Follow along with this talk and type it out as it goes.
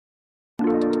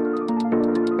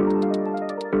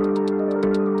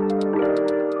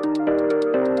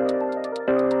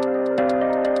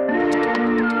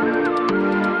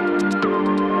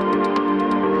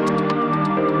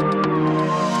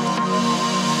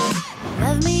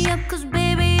Rev me up, cause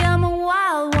baby, I'm a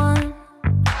wild one.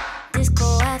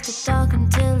 Disco after dark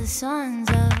until the sun's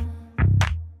up.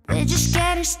 We're just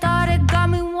getting started, got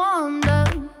me warmed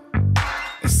up.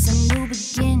 It's a new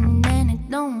beginning and it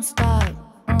don't stop.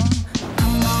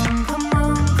 Come on, come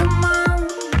on, come on.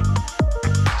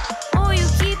 Oh, you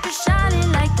keep it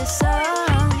shining like the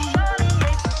sun.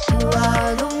 You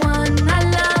are the one I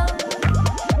love.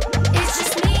 It's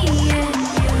just me and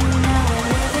you. Now we're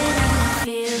living and it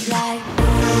feels like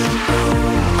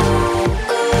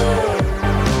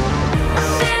I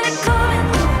feel it coming.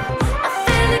 I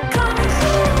feel it coming.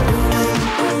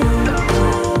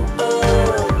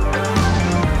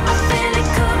 I feel it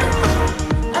coming.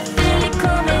 I feel it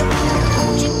coming.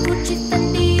 Gucci, Gucci,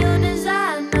 Fendi, your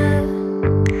designer.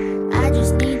 I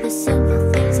just need the simple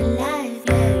things in life,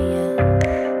 yeah,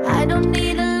 yeah. I don't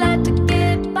need a lot to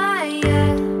get by,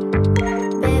 yeah.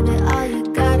 Baby, all you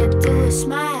gotta do is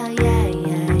smile, yeah,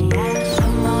 yeah, yeah.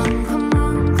 Come on, come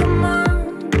on, come on.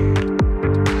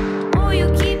 Oh, you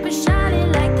keep it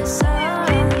shining like the sun.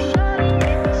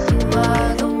 You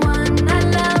are the one I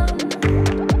love.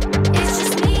 It's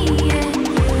just me and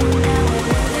you. Now we're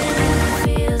living and it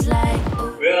feels like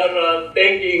We are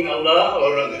thanking Allah,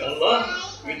 or Allah,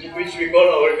 which we call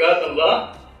our God Allah,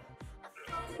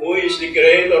 who is the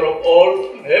creator of all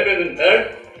heaven and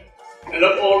earth, and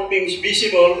of all things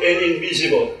visible and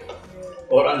invisible,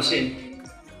 or unseen.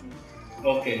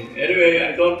 Okay, anyway,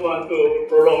 I don't want to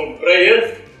prolong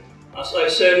prayer. As I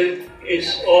said,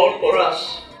 it's all for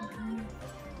us.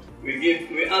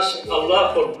 We ask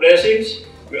Allah for blessings,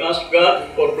 we ask God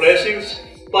for blessings,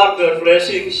 further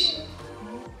blessings,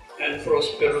 and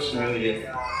prosperous New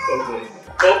Year. Okay.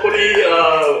 Hopefully,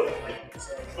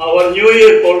 our New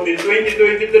Year for the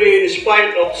 2023, in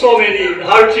spite of so many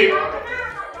hardships,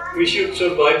 we should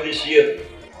survive this year.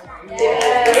 For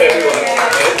everyone.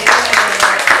 Right?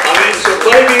 I mean,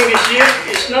 surviving this year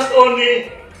is not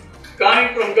only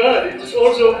coming from God, it is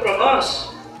also from us.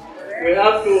 We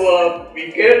have to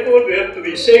be careful, we have to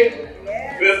be safe,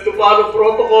 we have to follow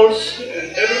protocols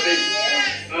and everything.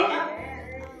 Huh?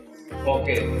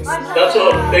 Okay, that's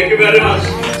all. Thank you very much.